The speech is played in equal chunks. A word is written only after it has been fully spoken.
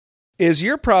Is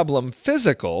your problem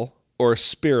physical or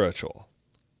spiritual?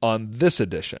 On this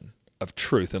edition of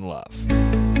Truth and Love.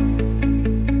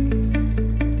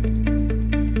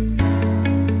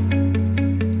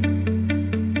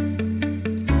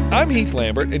 I'm Heath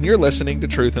Lambert, and you're listening to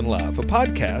Truth and Love, a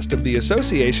podcast of the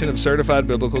Association of Certified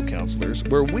Biblical Counselors,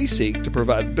 where we seek to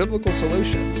provide biblical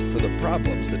solutions for the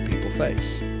problems that people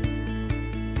face.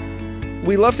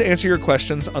 We love to answer your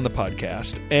questions on the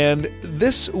podcast, and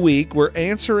this week we're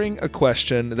answering a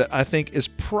question that I think is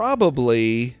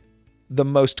probably the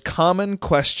most common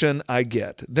question I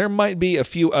get. There might be a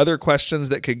few other questions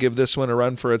that could give this one a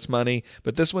run for its money,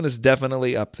 but this one is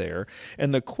definitely up there.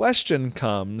 And the question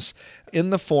comes in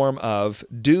the form of,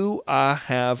 do I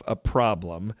have a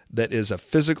problem that is a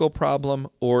physical problem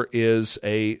or is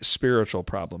a spiritual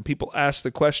problem? People ask the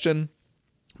question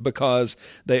because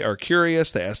they are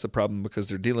curious. They ask the problem because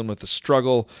they're dealing with a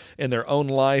struggle in their own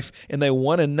life, and they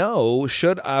want to know,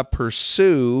 should I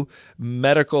pursue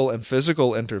medical and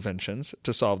physical interventions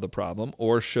to solve the problem,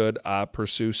 or should I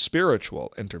pursue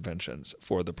spiritual interventions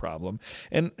for the problem?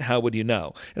 And how would you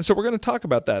know? And so we're going to talk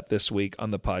about that this week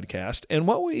on the podcast. And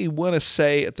what we want to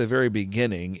say at the very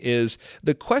beginning is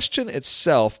the question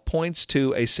itself points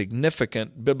to a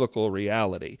significant biblical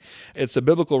reality. It's a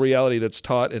biblical reality that's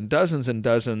taught in dozens and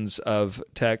dozens of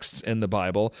texts in the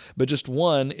Bible, but just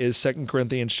one is 2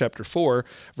 Corinthians chapter 4,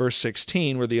 verse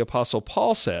 16, where the Apostle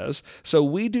Paul says, "So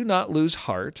we do not lose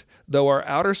heart, though our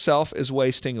outer self is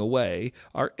wasting away,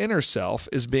 our inner self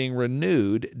is being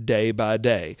renewed day by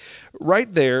day."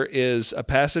 Right there is a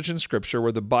passage in Scripture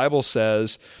where the Bible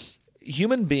says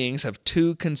human beings have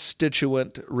two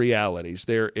constituent realities.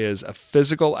 There is a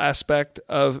physical aspect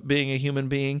of being a human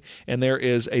being, and there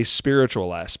is a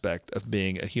spiritual aspect of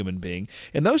being a human being.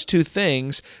 And those two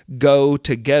things go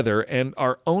together and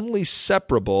are only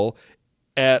separable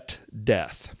at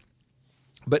death.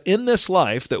 But in this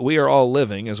life that we are all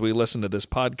living as we listen to this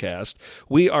podcast,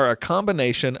 we are a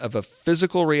combination of a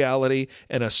physical reality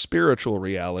and a spiritual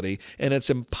reality, and it's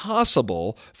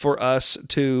impossible for us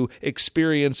to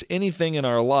experience anything in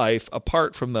our life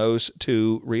apart from those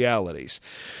two realities.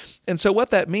 And so what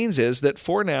that means is that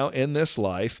for now in this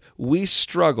life, we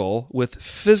struggle with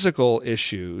physical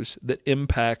issues that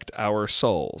impact our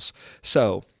souls.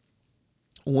 So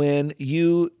when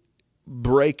you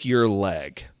break your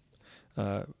leg,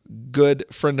 good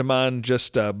friend of mine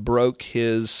just broke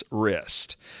his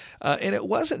wrist. And it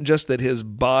wasn't just that his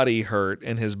body hurt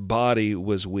and his body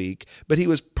was weak, but he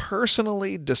was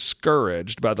personally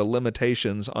discouraged by the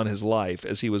limitations on his life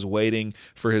as he was waiting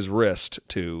for his wrist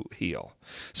to heal.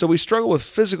 So we struggle with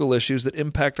physical issues that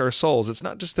impact our souls. It's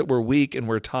not just that we're weak and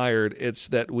we're tired, it's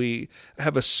that we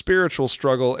have a spiritual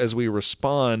struggle as we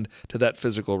respond to that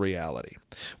physical reality.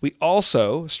 We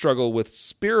also struggle with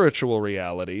spiritual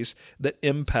realities that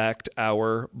impact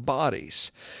our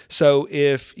bodies. So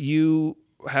if you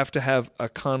have to have a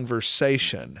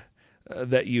conversation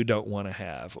that you don't want to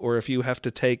have, or if you have to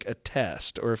take a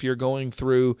test, or if you're going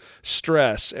through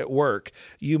stress at work,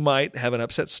 you might have an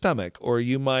upset stomach, or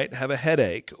you might have a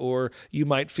headache, or you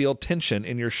might feel tension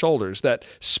in your shoulders. That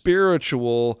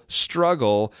spiritual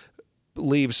struggle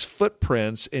leaves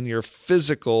footprints in your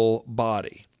physical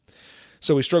body.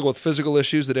 So we struggle with physical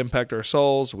issues that impact our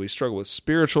souls. We struggle with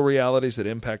spiritual realities that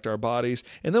impact our bodies.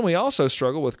 And then we also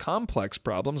struggle with complex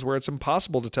problems where it's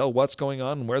impossible to tell what's going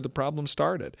on and where the problem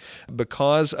started.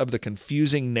 Because of the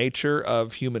confusing nature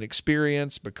of human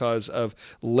experience, because of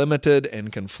limited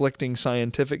and conflicting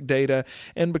scientific data,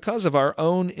 and because of our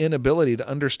own inability to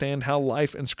understand how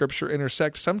life and Scripture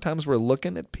intersect, sometimes we're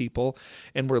looking at people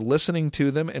and we're listening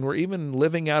to them and we're even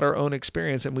living out our own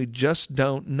experience, and we just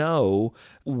don't know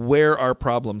where our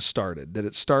problem started. Did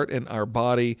it start in our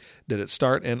body? Did it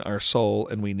start in our soul?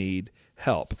 And we need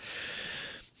help.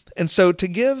 And so to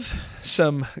give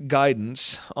some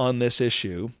guidance on this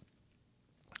issue,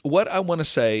 what I want to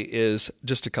say is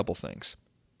just a couple things.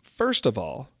 First of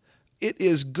all, it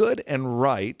is good and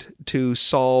right to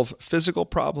solve physical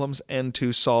problems and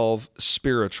to solve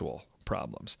spiritual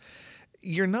problems.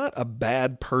 You're not a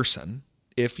bad person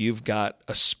if you've got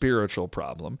a spiritual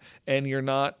problem, and you're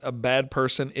not a bad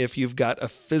person if you've got a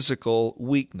physical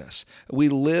weakness. We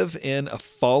live in a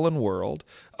fallen world.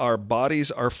 Our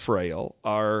bodies are frail.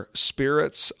 Our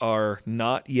spirits are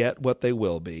not yet what they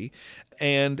will be.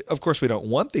 And of course, we don't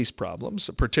want these problems,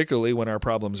 particularly when our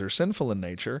problems are sinful in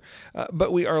nature,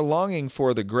 but we are longing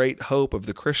for the great hope of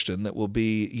the Christian that will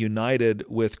be united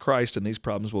with Christ and these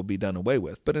problems will be done away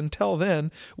with. But until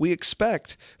then, we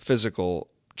expect physical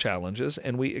challenges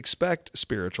and we expect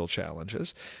spiritual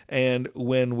challenges. And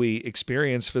when we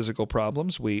experience physical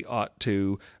problems, we ought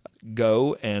to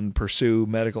go and pursue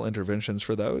medical interventions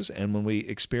for those. And when we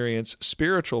experience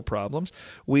spiritual problems,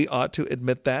 we ought to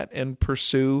admit that and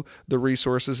pursue the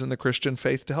resources in the Christian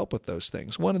faith to help with those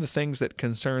things. One of the things that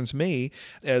concerns me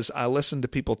as I listen to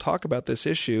people talk about this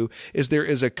issue is there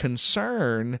is a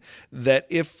concern that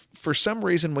if for some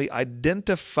reason we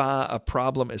identify a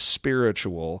problem as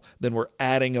spiritual, then we're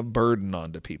adding a burden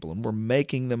onto people and we're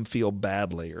making them feel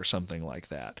badly or something like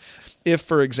that. If,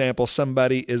 for example,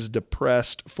 somebody is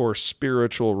depressed for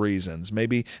spiritual reasons,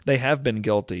 maybe they have been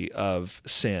guilty of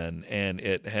sin and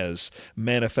it has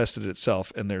manifested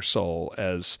itself in their soul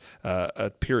as a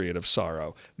period of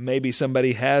sorrow. Maybe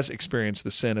somebody has experienced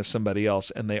the sin of somebody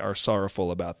else and they are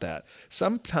sorrowful about that.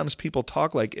 Sometimes people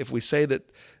talk like if we say that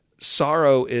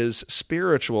sorrow is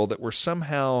spiritual, that we're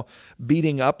somehow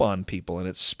beating up on people and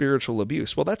it's spiritual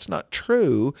abuse. Well, that's not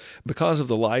true because of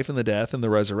the life and the death and the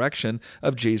resurrection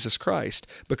of Jesus Christ.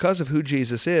 Because of who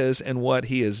Jesus is and what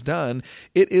he has done,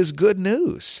 it is good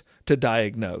news to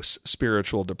diagnose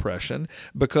spiritual depression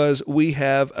because we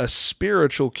have a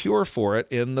spiritual cure for it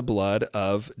in the blood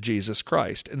of Jesus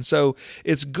Christ. And so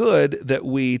it's good that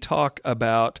we talk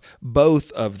about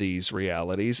both of these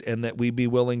realities and that we be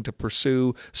willing to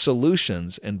pursue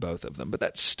solutions in both of them. But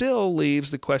that still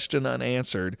leaves the question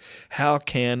unanswered, how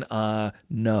can I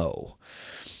know?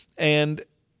 And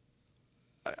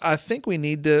I think we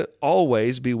need to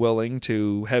always be willing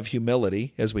to have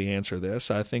humility as we answer this.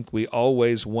 I think we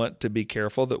always want to be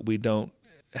careful that we don't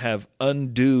have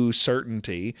undue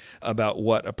certainty about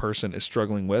what a person is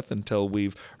struggling with until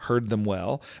we've heard them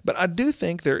well. But I do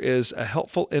think there is a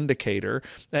helpful indicator,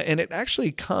 and it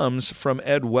actually comes from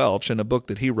Ed Welch in a book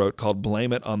that he wrote called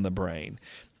Blame It on the Brain.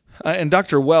 And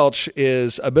Dr. Welch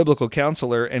is a biblical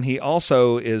counselor, and he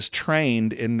also is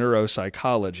trained in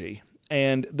neuropsychology.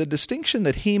 And the distinction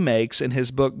that he makes in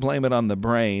his book, Blame It on the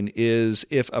Brain, is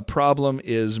if a problem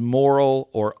is moral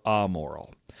or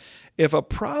amoral. If a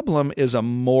problem is a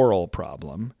moral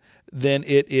problem, then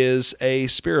it is a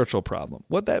spiritual problem.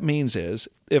 What that means is,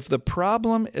 if the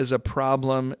problem is a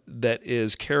problem that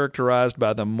is characterized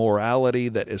by the morality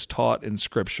that is taught in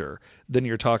Scripture, then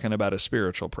you're talking about a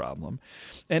spiritual problem.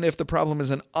 And if the problem is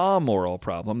an amoral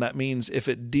problem, that means if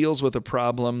it deals with a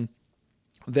problem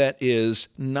that is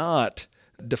not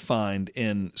defined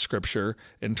in Scripture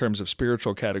in terms of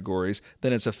spiritual categories,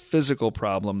 then it's a physical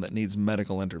problem that needs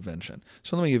medical intervention.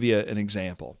 So let me give you an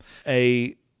example.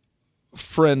 A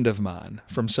friend of mine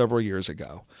from several years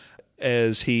ago,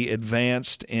 as he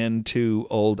advanced into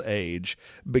old age,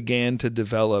 began to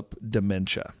develop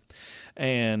dementia.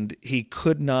 And he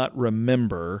could not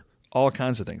remember all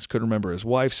kinds of things. Couldn't remember his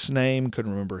wife's name,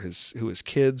 couldn't remember who his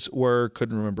kids were,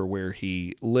 couldn't remember where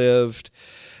he lived.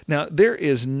 Now, there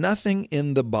is nothing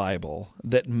in the Bible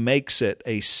that makes it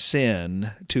a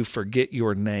sin to forget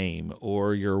your name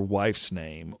or your wife's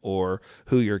name or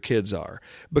who your kids are.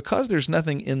 Because there's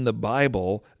nothing in the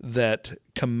Bible that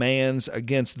commands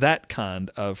against that kind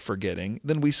of forgetting,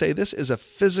 then we say this is a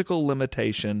physical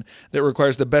limitation that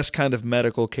requires the best kind of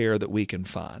medical care that we can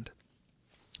find.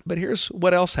 But here's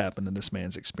what else happened in this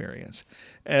man's experience.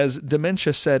 As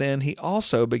dementia set in, he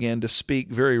also began to speak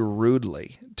very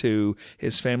rudely to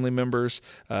his family members,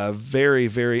 very,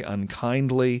 very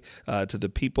unkindly to the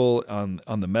people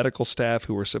on the medical staff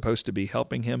who were supposed to be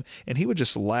helping him, and he would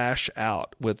just lash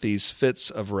out with these fits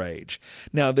of rage.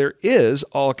 Now, there is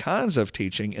all kinds of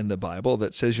teaching in the Bible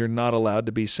that says you're not allowed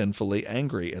to be sinfully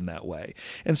angry in that way.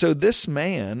 And so this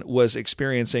man was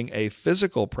experiencing a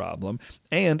physical problem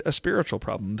and a spiritual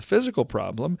problem. The physical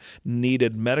problem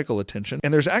needed medical attention,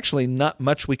 and there's actually not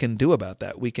much we can do about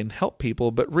that. We can help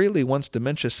people, but really once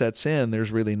dementia sets in,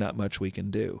 there's really not much we can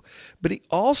do. But he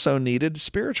also needed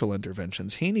spiritual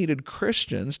interventions. He needed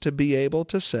Christians to be able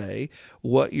to say,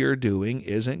 what you're doing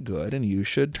isn't good and you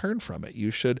should turn from it.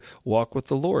 You should walk with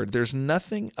the Lord. There's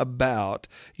nothing about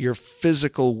your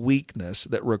physical weakness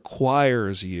that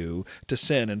requires you to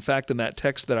sin. In fact, in that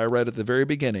text that I read at the very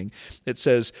beginning, it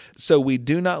says, so we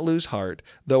do not lose heart,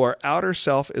 though our outer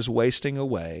self is wasting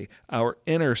away, our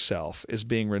inner self is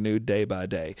being renewed day by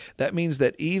day. That means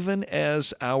that even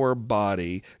as our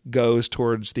body goes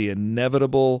towards the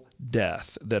inevitable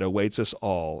death that awaits us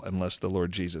all unless the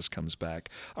Lord Jesus comes back,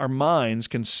 our minds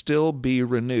can still be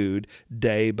renewed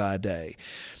day by day.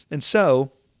 And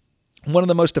so, One of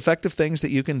the most effective things that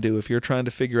you can do if you're trying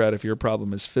to figure out if your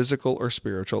problem is physical or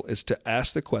spiritual is to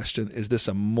ask the question, is this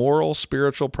a moral,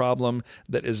 spiritual problem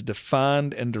that is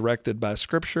defined and directed by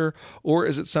Scripture, or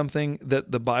is it something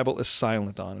that the Bible is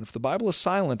silent on? And if the Bible is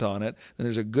silent on it, then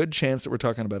there's a good chance that we're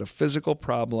talking about a physical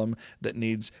problem that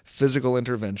needs physical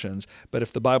interventions. But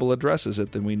if the Bible addresses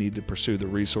it, then we need to pursue the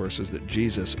resources that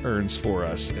Jesus earns for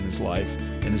us in his life,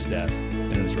 in his death,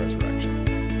 and in his resurrection.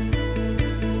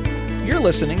 You're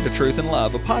listening to Truth and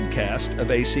Love, a podcast of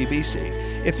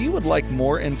ACBC. If you would like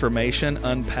more information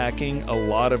unpacking a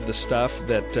lot of the stuff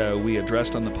that we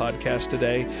addressed on the podcast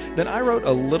today, then I wrote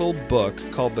a little book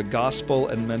called The Gospel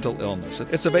and Mental Illness.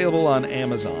 It's available on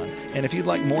Amazon. And if you'd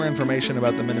like more information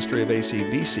about the ministry of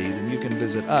ACBC, then you can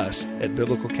visit us at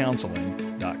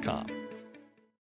biblicalcounseling.com.